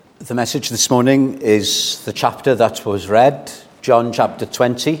The message this morning is the chapter that was read, John chapter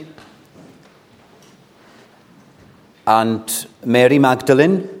 20. And Mary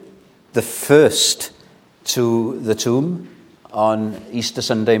Magdalene, the first to the tomb on Easter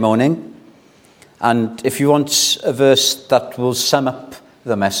Sunday morning. And if you want a verse that will sum up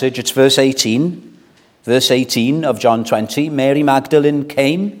the message, it's verse 18. Verse 18 of John 20. Mary Magdalene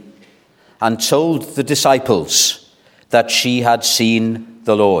came and told the disciples that she had seen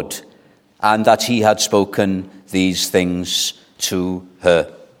the Lord, and that he had spoken these things to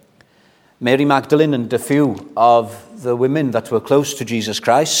her. Mary Magdalene and a few of the women that were close to Jesus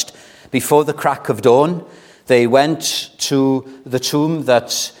Christ, before the crack of dawn, they went to the tomb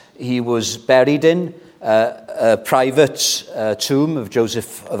that he was buried in, a private tomb of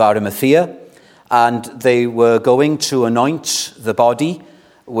Joseph of Arimathea, and they were going to anoint the body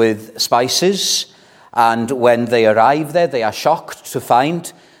with spices. And when they arrive there, they are shocked to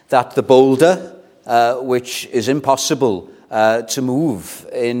find that the boulder, which is impossible to move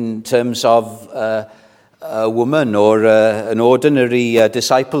in terms of a woman or an ordinary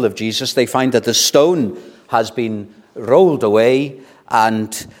disciple of Jesus, they find that the stone has been rolled away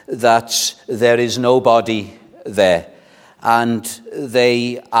and that there is no body there. And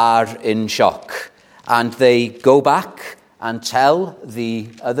they are in shock. And they go back and tell the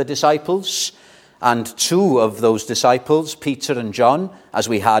other disciples. And two of those disciples, Peter and John, as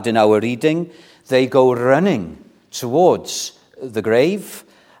we had in our reading, they go running towards the grave.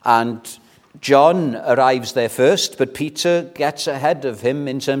 And John arrives there first, but Peter gets ahead of him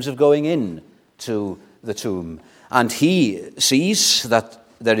in terms of going in to the tomb. And he sees that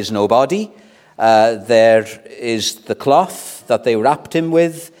there is no body. There is the cloth that they wrapped him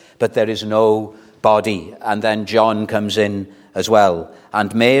with, but there is no body. And then John comes in as well.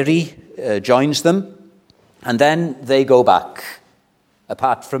 And Mary joins them, and then they go back,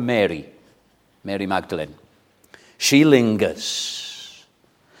 apart from Mary Magdalene. She lingers.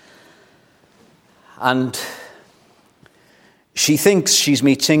 And she thinks she's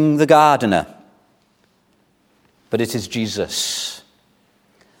meeting the gardener, but it is Jesus.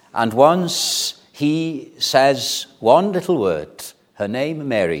 And once he says one little word, her name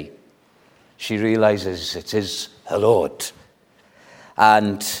Mary, she realizes it is her Lord.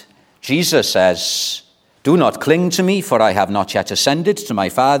 And Jesus says, "Do not cling to me, for I have not yet ascended to my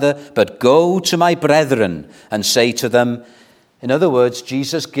Father, but go to my brethren and say to them," in other words,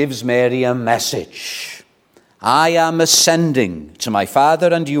 Jesus gives Mary a message. "I am ascending to my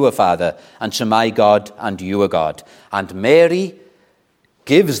Father and your Father, and to my God and your God." And Mary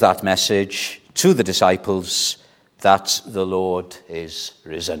gives that message to the disciples that the Lord is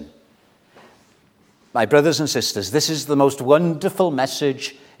risen. My brothers and sisters, this is the most wonderful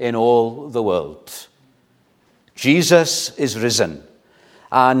message in all the world. Jesus is risen.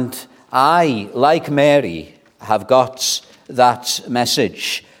 And I, like Mary, have got that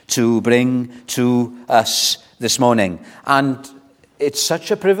message to bring to us this morning. And it's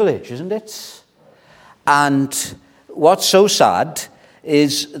such a privilege, isn't it? And what's so sad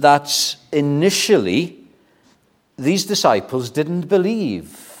is that initially these disciples didn't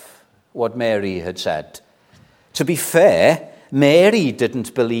believe what Mary had said. To be fair, Mary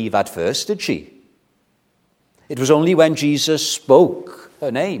didn't believe at first, did she? It was only when Jesus spoke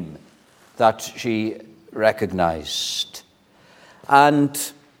her name that she recognized. And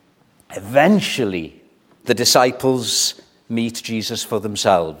eventually, the disciples meet Jesus for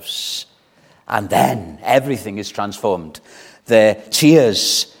themselves. And then everything is transformed. Their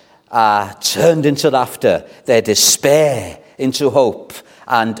tears are turned into laughter, their despair into hope,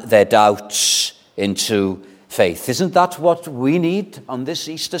 and their doubts into faith. Isn't that what we need on this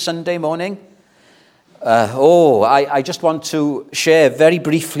Easter Sunday morning? I just want to share very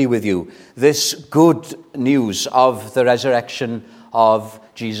briefly with you this good news of the resurrection of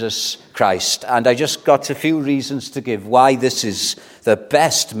Jesus Christ. And I just got a few reasons to give why this is the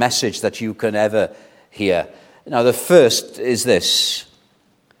best message that you can ever hear. Now, the first is this: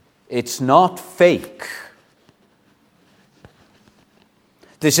 it's not fake.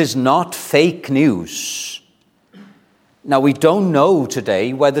 This is not fake news. Now, we don't know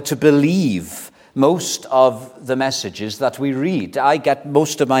today whether to believe most of the messages that we read. I get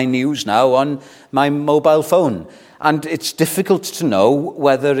most of my news now on my mobile phone, and it's difficult to know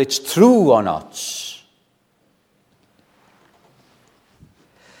whether it's true or not.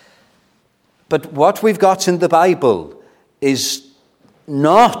 But what we've got in the Bible is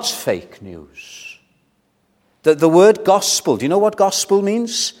not fake news. The word gospel, do you know what gospel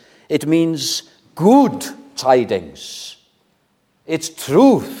means? It means good tidings. It's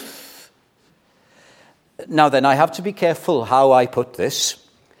truth. Now then, I have to be careful how I put this,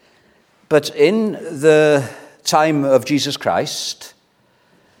 But in the time of Jesus Christ,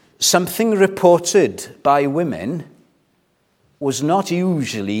 something reported by women was not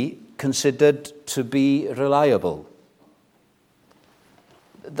usually considered to be reliable.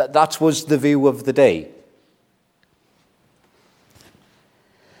 That was the view of the day.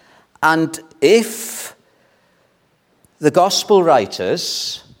 And if the gospel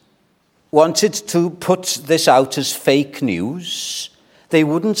writers wanted to put this out as fake news, they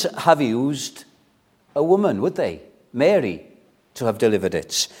wouldn't have used a woman, would they? Mary, to have delivered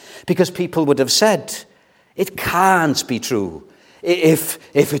it. Because people would have said, it can't be true. If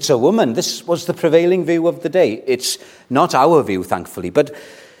it's a woman, this was the prevailing view of the day. It's not our view, thankfully, but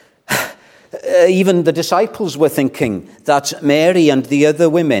even the disciples were thinking that Mary and the other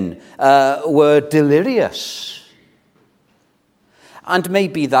women were delirious. And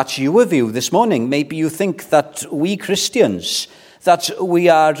maybe that's your view this morning. Maybe you think that we Christians, that we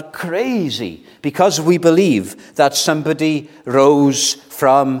are crazy because we believe that somebody rose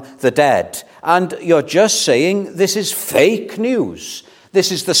from the dead. And you're just saying this is fake news.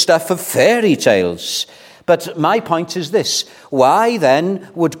 This is the stuff of fairy tales. But my point is this: why then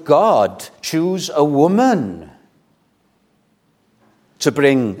would God choose a woman to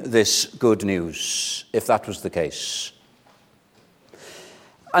bring this good news, if that was the case?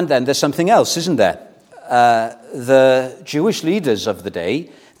 And then there's something else, isn't there? The Jewish leaders of the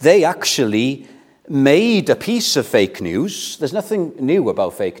day, they actually made a piece of fake news. There's nothing new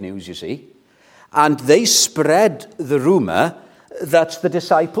about fake news, you see. And they spread the rumor that the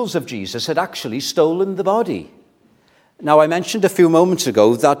disciples of Jesus had actually stolen the body. Now, I mentioned a few moments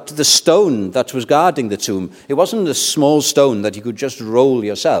ago that the stone that was guarding the tomb, it wasn't a small stone that you could just roll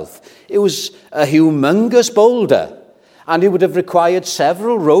yourself. It was a humongous boulder, and it would have required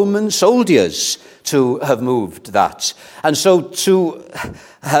several Roman soldiers to have moved that. And so to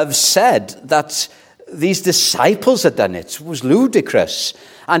have said that these disciples had done it was ludicrous.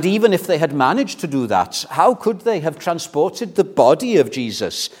 And even if they had managed to do that, how could they have transported the body of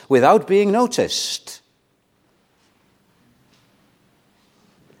Jesus without being noticed?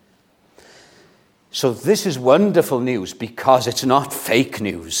 So this is wonderful news because it's not fake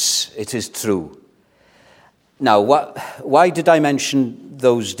news. It is true. Now, why did I mention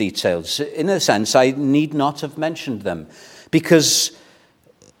those details? In a sense, I need not have mentioned them because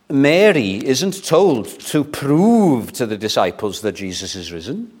Mary isn't told to prove to the disciples that Jesus is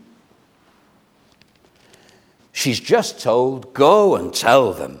risen. She's just told, go and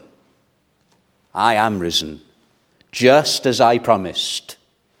tell them, I am risen, just as I promised.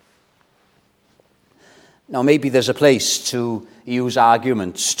 Now, maybe there's a place to use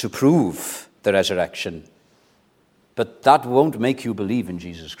arguments to prove the resurrection, but that won't make you believe in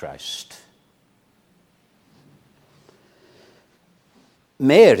Jesus Christ.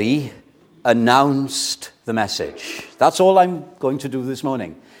 Mary announced the message. That's all I'm going to do this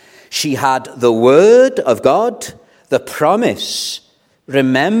morning. She had the word of God, the promise.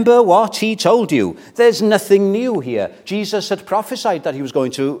 Remember what he told you. There's nothing new here. Jesus had prophesied that he was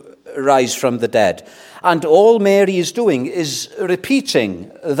going to rise from the dead. And all Mary is doing is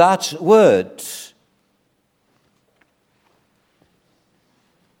repeating that word.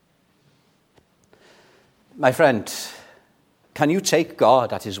 My friend, can you take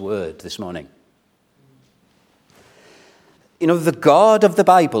God at his word this morning? You know, the God of the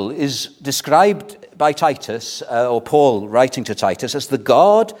Bible is described by Titus, or Paul writing to Titus, as the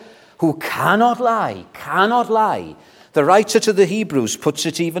God who cannot lie, cannot lie. The writer to the Hebrews puts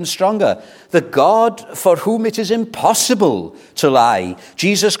it even stronger. The God for whom it is impossible to lie.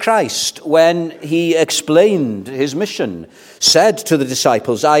 Jesus Christ, when he explained his mission, said to the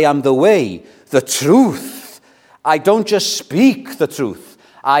disciples, I am the way, the truth. I don't just speak the truth.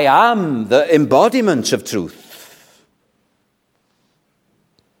 I am the embodiment of truth.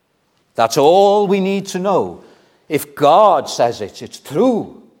 That's all we need to know. If God says it, it's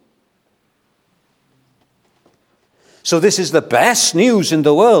true. So this is the best news in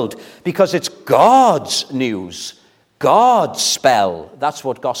the world because it's God's news, God's spell. That's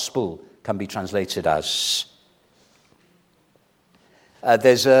what gospel can be translated as.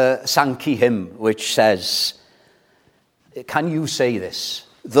 There's a Sankey hymn which says, can you say this?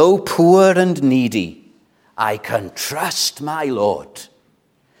 Though poor and needy, I can trust my Lord.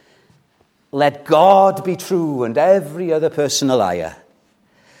 Let God be true and every other person a liar.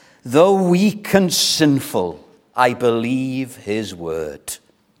 Though weak and sinful, I believe his word.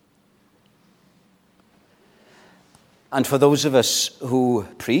 And for those of us who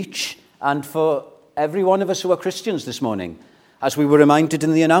preach, and for every one of us who are Christians this morning, as we were reminded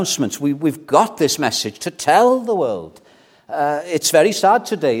in the announcements, we've got this message to tell the world. It's very sad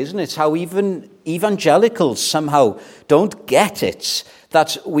today, isn't it? How even evangelicals somehow don't get it,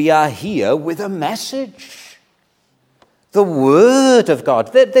 that we are here with a message. The Word of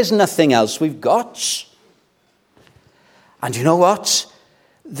God. There's nothing else we've got. And you know what?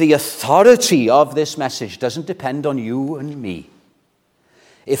 The authority of this message doesn't depend on you and me.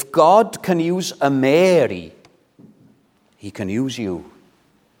 If God can use a Mary, he can use you.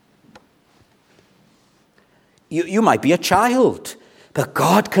 You might be a child, but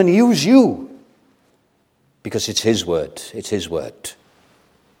God can use you because it's his word. It's his word.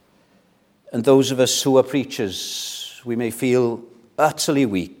 And those of us who are preachers, we may feel utterly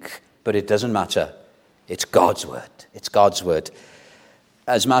weak, but it doesn't matter. It's God's word. It's God's word.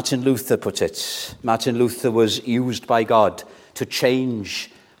 As Martin Luther put it, Martin Luther was used by God to change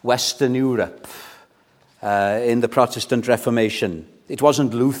Western Europe in the Protestant Reformation. It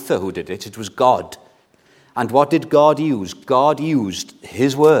wasn't Luther who did it, it was God. And what did God use? God used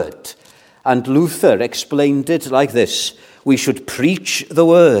his word. And Luther explained it like this: we should preach the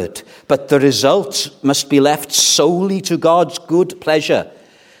word, but the result must be left solely to God's good pleasure.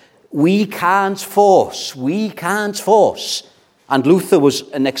 We can't force. And Luther was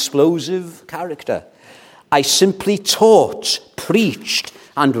an explosive character. I simply taught, preached,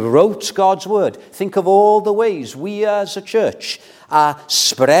 and wrote God's word. Think of all the ways we as a church are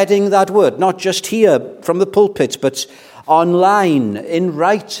spreading that word, not just here from the pulpit, but online, in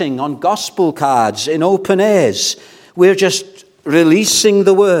writing, on gospel cards, in open airs. We're just releasing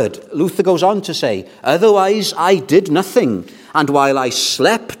the word. Luther goes on to say, otherwise I did nothing. And while I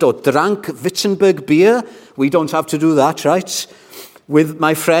slept or drank Wittenberg beer, we don't have to do that, right? With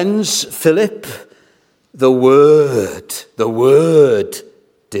my friends, Philip, the word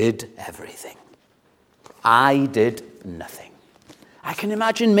did everything. I did nothing. I can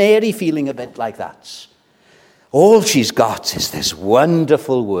imagine Mary feeling a bit like that. All she's got is this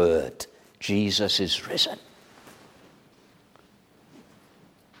wonderful word. Jesus is risen.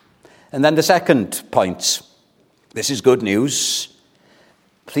 And then the second point. This is good news.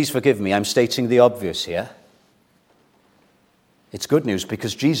 Please forgive me, I'm stating the obvious here. It's good news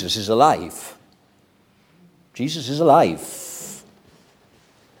because Jesus is alive. Jesus is alive.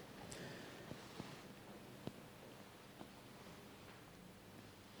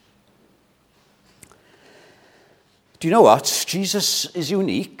 Do you know what? Jesus is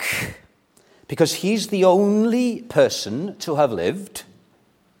unique because he's the only person to have lived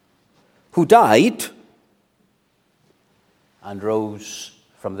who died and rose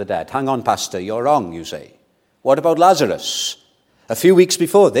from the dead. Hang on, Pastor, you're wrong, you say. What about Lazarus? A few weeks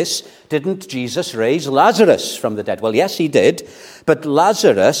before this, didn't Jesus raise Lazarus from the dead? Well, yes, he did, but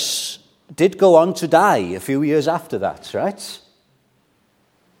Lazarus did go on to die a few years after that, right?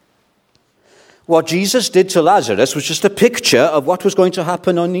 What Jesus did to Lazarus was just a picture of what was going to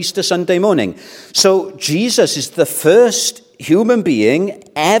happen on Easter Sunday morning. So Jesus is the first human being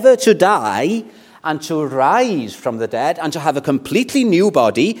ever to die and to rise from the dead and to have a completely new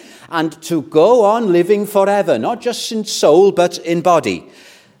body and to go on living forever, not just in soul but in body.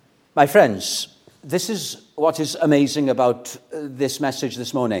 My friends, this is what is amazing about this message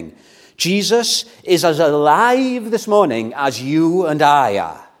this morning. Jesus is as alive this morning as you and I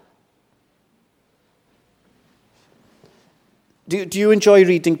are. Do you enjoy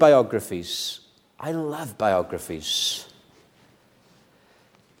reading biographies? I love biographies.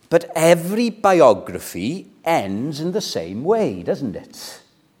 But every biography ends in the same way, doesn't it?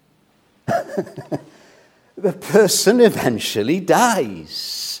 The person eventually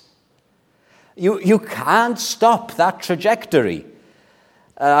dies. You can't stop that trajectory.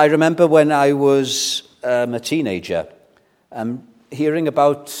 I remember when I was a teenager, hearing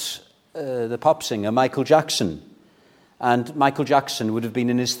about the pop singer Michael Jackson. And Michael Jackson would have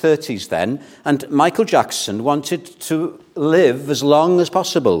been in his 30s then. And Michael Jackson wanted to live as long as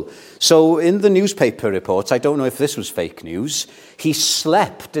possible. So in the newspaper reports, I don't know if this was fake news, he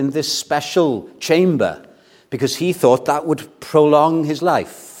slept in this special chamber because he thought that would prolong his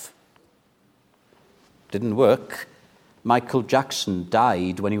life. Didn't work. Michael Jackson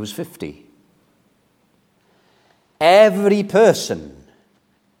died when he was 50. Every person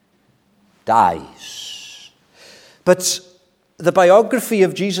dies. But the biography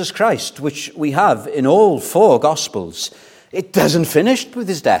of Jesus Christ, which we have in all four Gospels, it doesn't finish with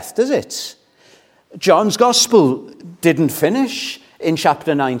his death, does it? John's Gospel didn't finish in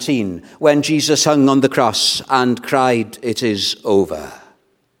chapter 19 when Jesus hung on the cross and cried, "It is over."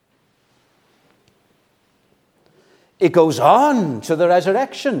 It goes on to the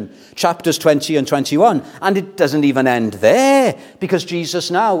resurrection, chapters 20 and 21, and it doesn't even end there because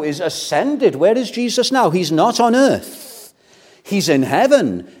Jesus now is ascended. Where is Jesus now? He's not on earth. he's in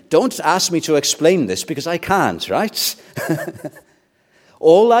heaven. Don't ask me to explain this because I can't, right?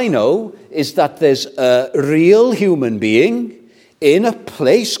 All I know is that there's a real human being in a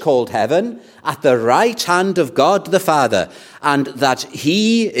place called heaven at the right hand of God the Father, and that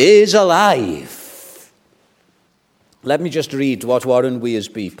he is alive. Let me just read what Warren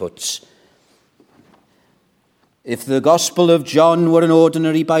Wiersbe puts. If the Gospel of John were an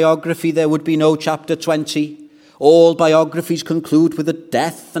ordinary biography, there would be no chapter 20. All biographies conclude with the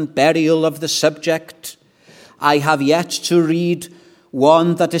death and burial of the subject. I have yet to read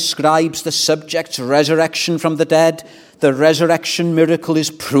one that describes the subject's resurrection from the dead. The resurrection miracle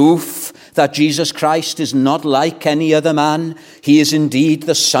is proof that Jesus Christ is not like any other man. He is indeed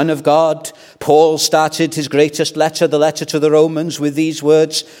the Son of God. Paul started his greatest letter, the letter to the Romans, with these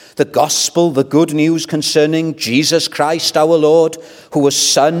words: the gospel, the good news concerning Jesus Christ our Lord, who was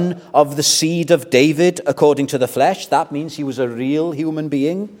son of the seed of David according to the flesh. That means he was a real human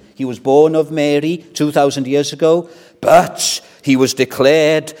being. He was born of Mary 2,000 years ago, but he was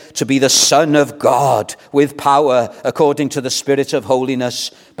declared to be the Son of God with power according to the Spirit of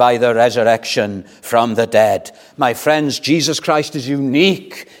holiness by the resurrection from the dead. My friends, Jesus Christ is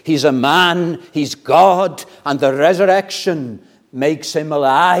unique. He's a man, he's God, and the resurrection makes him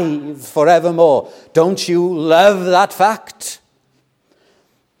alive forevermore. Don't you love that fact?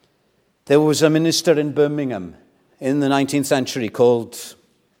 There was a minister in Birmingham in the 19th century called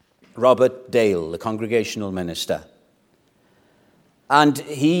Robert Dale, the congregational minister. And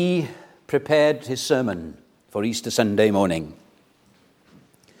he prepared his sermon for Easter Sunday morning.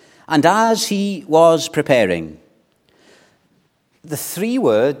 And as he was preparing, the three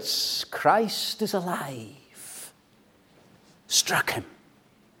words, Christ is alive, struck him.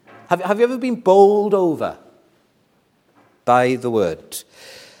 Have you ever been bowled over by the word?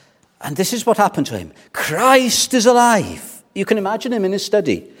 And this is what happened to him. Christ is alive. You can imagine him in his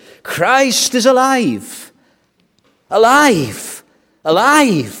study. Christ is alive. Alive.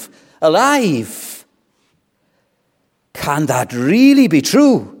 Alive. Alive. Can that really be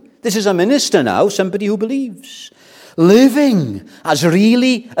true? This is a minister now, somebody who believes. Living as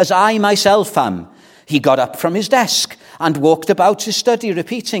really as I myself am. He got up from his desk and walked about his study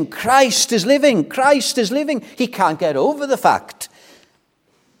repeating, Christ is living, Christ is living. He can't get over the fact.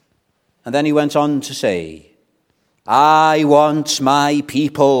 And then he went on to say, I want my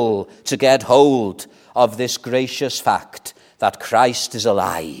people to get hold of this gracious fact that Christ is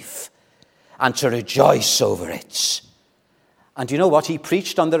alive and to rejoice over it. And you know what? He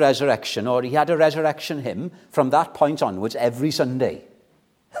preached on the resurrection, or he had a resurrection hymn from that point onwards every Sunday.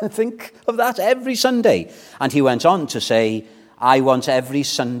 Think of that, every Sunday. And he went on to say, I want every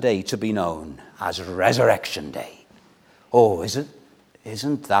Sunday to be known as Resurrection Day. Oh,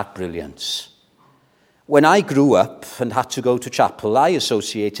 isn't that brilliant? When I grew up and had to go to chapel, I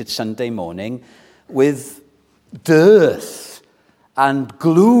associated Sunday morning with dearth and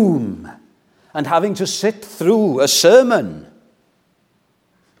gloom and having to sit through a sermon.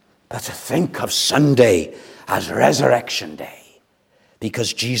 But to think of Sunday as Resurrection Day,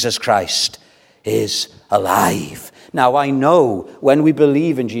 because Jesus Christ is alive. Now, I know when we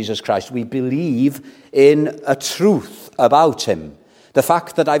believe in Jesus Christ, we believe in a truth about him. The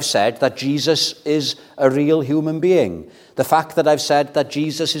fact that I've said that Jesus is a real human being. The fact that I've said that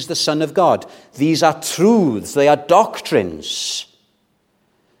Jesus is the Son of God. These are truths. They are doctrines.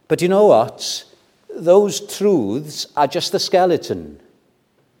 But you know what? Those truths are just the skeleton.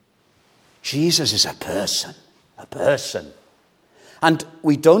 Jesus is a person. A person. And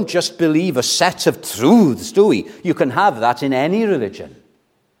we don't just believe a set of truths, do we? You can have that in any religion.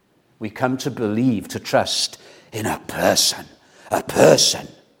 We come to believe, to trust in a person. A person.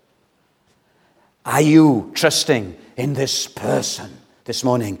 Are you trusting in this person this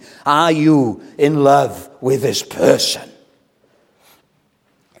morning? Are you in love with this person?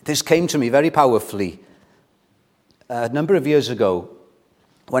 This came to me very powerfully a number of years ago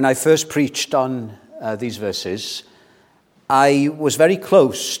when I first preached on these verses. I was very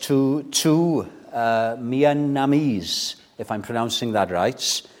close to two Myanmarese, if I'm pronouncing that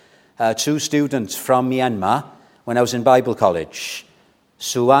right, two students from Myanmar, when I was in Bible college,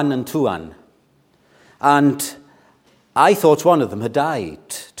 Suan and Tuan. And I thought one of them had died,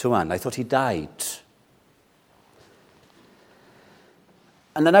 Tuan. I thought he died.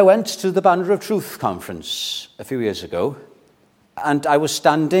 And then I went to the Banner of Truth conference a few years ago, and I was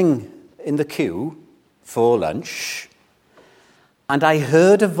standing in the queue for lunch, and I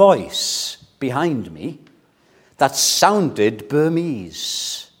heard a voice behind me that sounded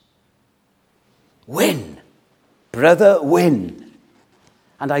Burmese. Win. Brother Win.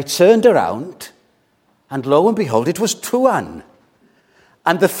 And I turned around, and lo and behold, it was Tuan.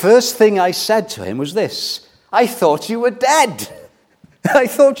 And the first thing I said to him was this: I thought you were dead. I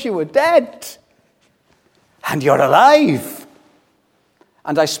thought you were dead. And you're alive.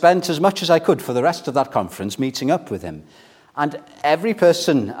 And I spent as much as I could for the rest of that conference meeting up with him. And every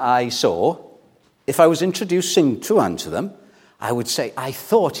person I saw, if I was introducing Tuan to them, I would say, I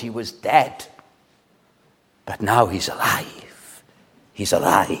thought he was dead. But now he's alive. He's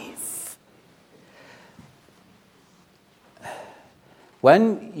alive.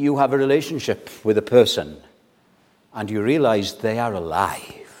 When you have a relationship with a person and you realize they are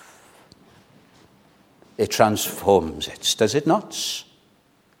alive, it transforms it, does it not?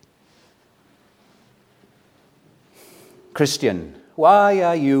 Christian, why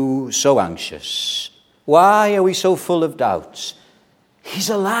are you so anxious? Why are we so full of doubts? He's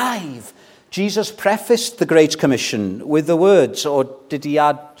alive. Jesus prefaced the Great Commission with the words, or did he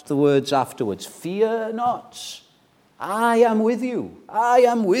add the words afterwards? Fear not. I am with you. I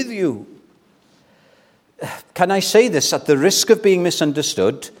am with you. Can I say this at the risk of being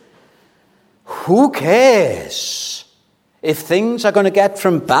misunderstood? Who cares if things are going to get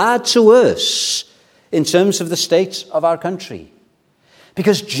from bad to worse in terms of the state of our country?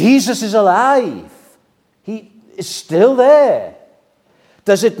 Because Jesus is alive. He is still there.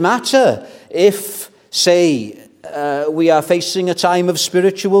 Does it matter if, say, we are facing a time of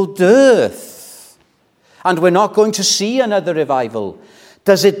spiritual dearth and we're not going to see another revival?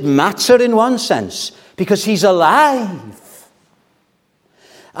 Does it matter in one sense? Because he's alive.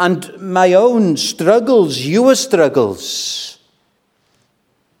 And my own struggles, your struggles,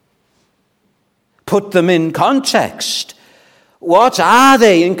 put them in context. What are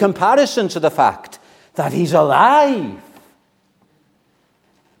they in comparison to the fact that he's alive?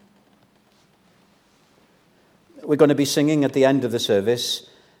 We're going to be singing at the end of the service,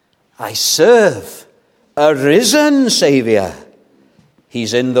 I serve a risen Saviour.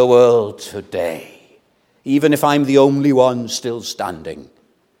 He's in the world today. Even if I'm the only one still standing,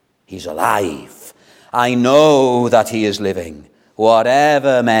 he's alive. I know that he is living,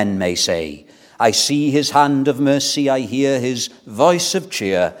 whatever men may say. I see his hand of mercy, I hear his voice of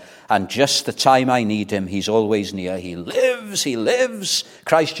cheer, and just the time I need him, he's always near. He lives, he lives.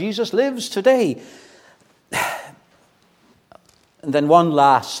 Christ Jesus lives today. And then one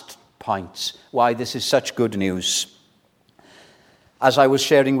last point, why this is such good news. As I was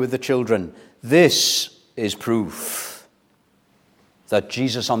sharing with the children, this is proof that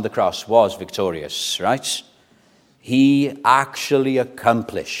Jesus on the cross was victorious, right? He actually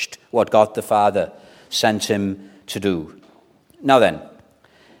accomplished what God the Father sent him to do. Now then,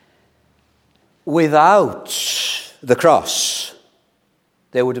 without the cross,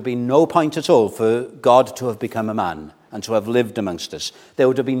 there would have been no point at all for God to have become a man and to have lived amongst us. There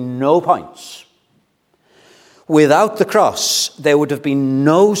would have been no point. Without the cross, there would have been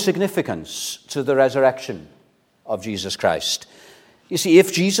no significance to the resurrection of Jesus Christ. You see,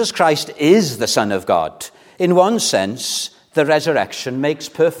 if Jesus Christ is the Son of God, in one sense, the resurrection makes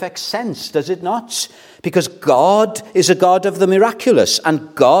perfect sense, does it not? Because God is a God of the miraculous,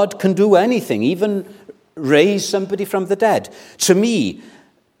 and God can do anything, even raise somebody from the dead. To me,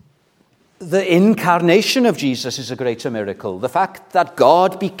 the incarnation of Jesus is a greater miracle. The fact that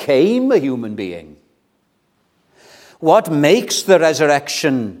God became a human being. What makes the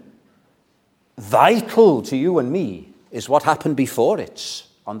resurrection vital to you and me is what happened before it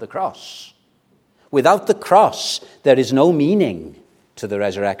on the cross. Without the cross, there is no meaning to the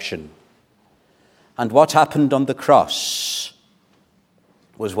resurrection. And what happened on the cross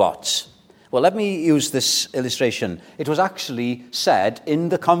was what? Well, let me use this illustration. It was actually said in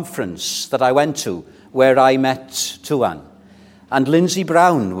the conference that I went to where I met Tuan. And Lindsay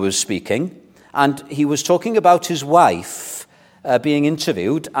Brown was speaking, and he was talking about his wife being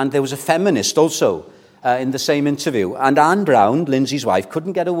interviewed, and there was a feminist also in the same interview. And Anne Brown, Lindsay's wife,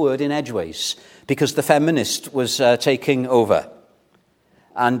 couldn't get a word in edgeways because the feminist was taking over.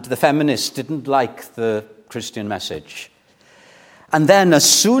 And the feminist didn't like the Christian message. And then as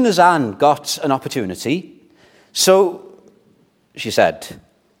soon as Anne got an opportunity, so she said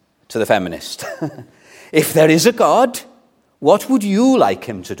to the feminist, if there is a God, what would you like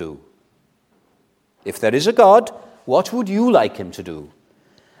him to do? If there is a God, what would you like him to do?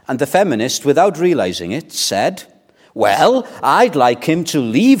 And the feminist, without realizing it, said, well, I'd like him to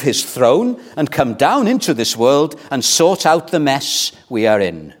leave his throne and come down into this world and sort out the mess we are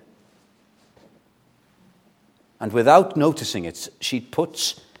in. And without noticing it, she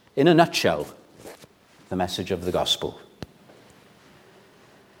puts, in a nutshell, the message of the gospel.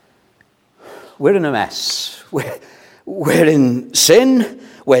 We're in a mess. We're in sin.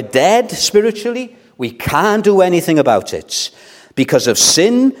 We're dead spiritually. We can't do anything about it. Because of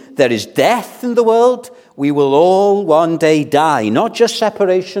sin, there is death in the world. We will all one day die. Not just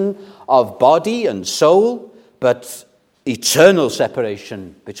separation of body and soul, but eternal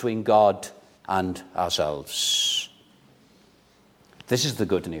separation between God and ourselves. This is the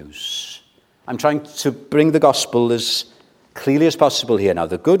good news. I'm trying to bring the gospel as clearly as possible here now.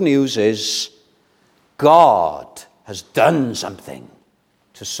 The good news is God has done something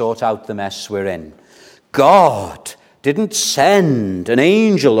to sort out the mess we're in. God didn't send an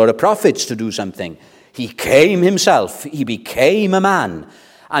angel or a prophet to do something. He came himself. He became a man.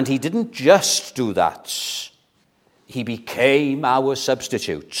 And he didn't just do that. He became our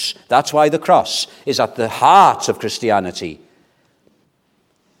substitute. That's why the cross is at the heart of Christianity.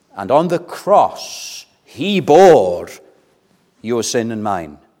 And on the cross, he bore your sin and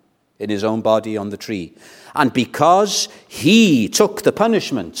mine in his own body on the tree. And because he took the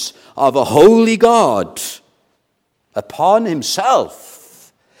punishment of a holy God upon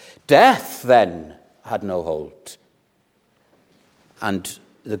himself, death then had no hold. And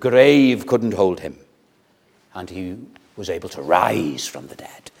the grave couldn't hold him. And he was able to rise from the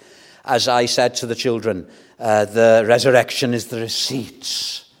dead. As I said to the children, the resurrection is the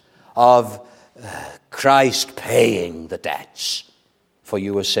receipt of Christ paying the debts for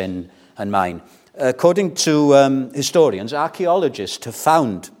your sin and mine. According to historians, archaeologists have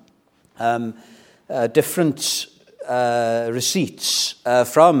found different receipts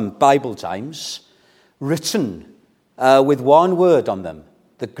from Bible times written with one word on them.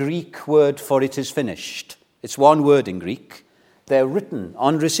 The Greek word for it is finished. It's one word in Greek. They're written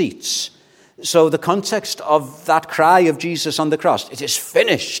on receipts. So the context of that cry of Jesus on the cross, it is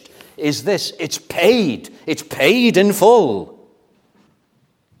finished, is this: it's paid. It's paid in full.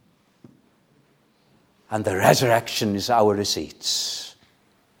 And the resurrection is our receipts.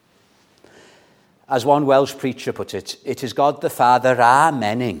 As one Welsh preacher put it, it is God the Father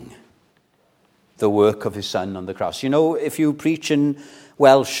amening the work of his Son on the cross. You know, if you preach in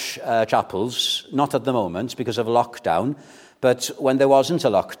Welsh chapels, not at the moment because of lockdown, but when there wasn't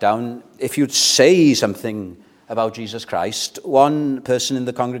a lockdown, if you'd say something about Jesus Christ, one person in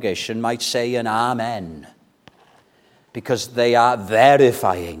the congregation might say an amen, because they are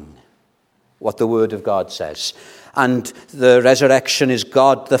verifying what the Word of God says. And the resurrection is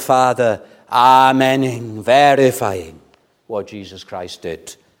God the Father amening, verifying what Jesus Christ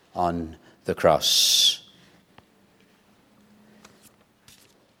did on the cross.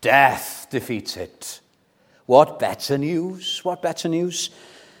 Death defeated. What better news? What better news?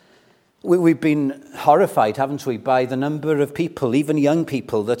 We've been horrified, haven't we, by the number of people, even young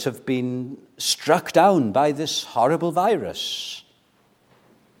people, that have been struck down by this horrible virus.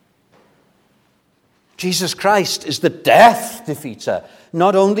 Jesus Christ is the death defeater.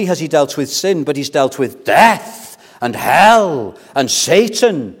 Not only has he dealt with sin, but he's dealt with death and hell and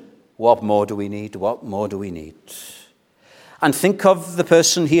Satan. What more do we need? What more do we need? And think of the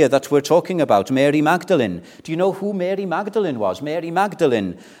person here that we're talking about, Mary Magdalene. Do you know who Mary Magdalene was? Mary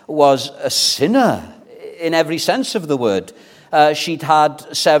Magdalene was a sinner in every sense of the word. She'd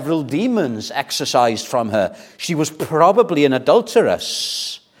had several demons exorcised from her. She was probably an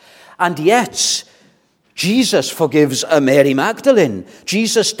adulteress. And yet, Jesus forgives a Mary Magdalene.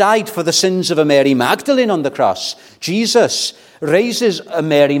 Jesus died for the sins of a Mary Magdalene on the cross. Jesus raises a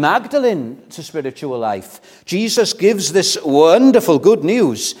Mary Magdalene to spiritual life. Jesus gives this wonderful good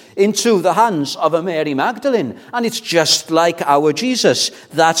news into the hands of a Mary Magdalene. And it's just like our Jesus.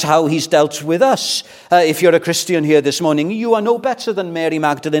 That's how he's dealt with us. If you're a Christian here this morning, you are no better than Mary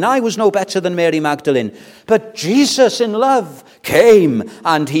Magdalene. I was no better than Mary Magdalene. But Jesus in love came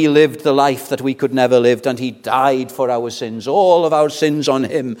and he lived the life that we could never live, and he died for our sins. All of our sins on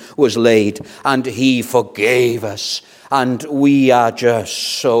him was laid, and he forgave us. And we are just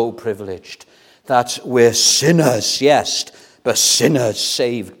so privileged that we're sinners, yes, but sinners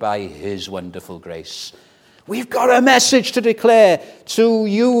saved by his wonderful grace. We've got a message to declare to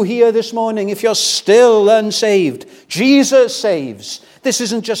you here this morning. If you're still unsaved, Jesus saves. This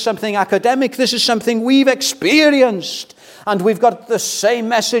isn't just something academic. This is something we've experienced. And we've got the same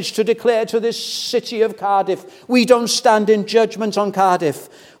message to declare to this city of Cardiff. We don't stand in judgment on Cardiff.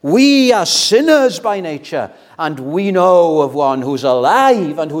 We are sinners by nature, and we know of one who's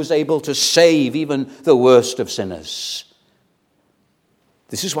alive and who's able to save even the worst of sinners.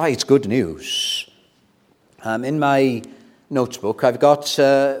 This is why it's good news. In my notebook, I've got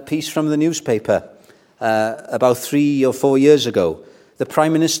a piece from the newspaper about 3 or 4 years ago. The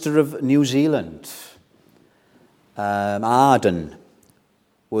Prime Minister of New Zealand, Ardern,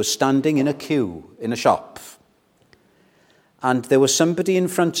 was standing in a queue in a shop. And there was somebody in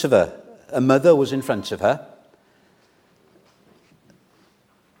front of her. A mother was in front of her.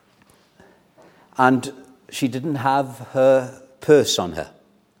 and she didn't have her purse on her.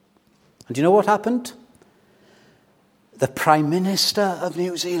 And do you know what happened? The Prime Minister of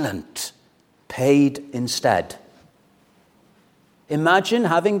New Zealand paid instead. Imagine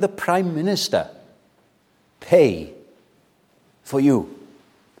having the Prime Minister pay for you.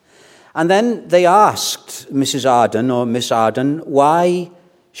 And then they asked Mrs. Arden, or Miss Arden, why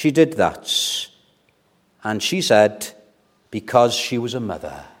she did that. And she said, because she was a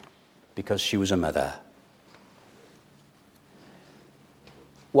mother. Because she was a mother.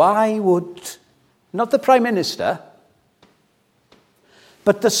 Why would, not the Prime Minister,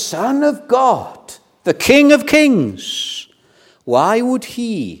 but the Son of God, the King of Kings, why would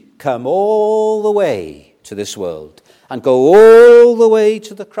he come all the way to this world and go all the way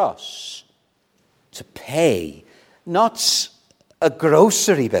to the cross to pay not a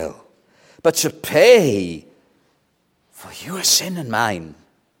grocery bill, but to pay for your sin and mine?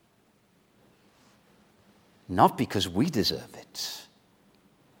 Not because we deserve it.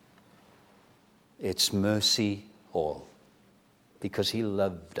 It's mercy all, because he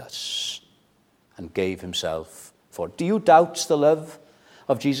loved us and gave himself for. Do you doubt the love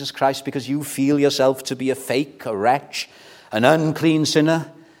of Jesus Christ because you feel yourself to be a fake, a wretch, an unclean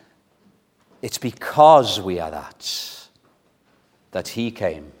sinner? It's because we are that he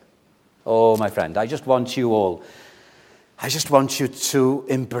came. Oh, my friend, I just want you to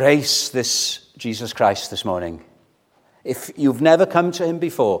embrace this Jesus Christ this morning. If you've never come to him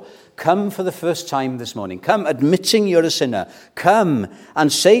before, come for the first time this morning. Come admitting you're a sinner. Come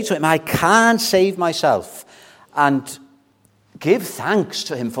and say to him, I can't save myself. And give thanks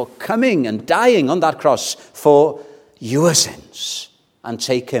to him for coming and dying on that cross for your sins. And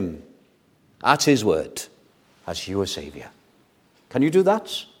take him at his word as your Saviour. Can you do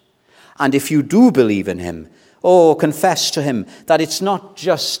that? And if you do believe in him, confess to him that it's not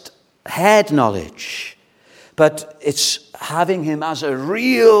just head knowledge, but it's having him as a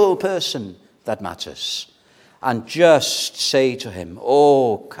real person that matters. And just say to him,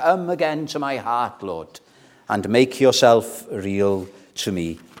 come again to my heart, Lord, and make yourself real to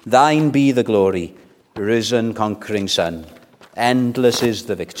me. Thine be the glory, risen, conquering Son. Endless is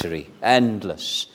the victory, endless.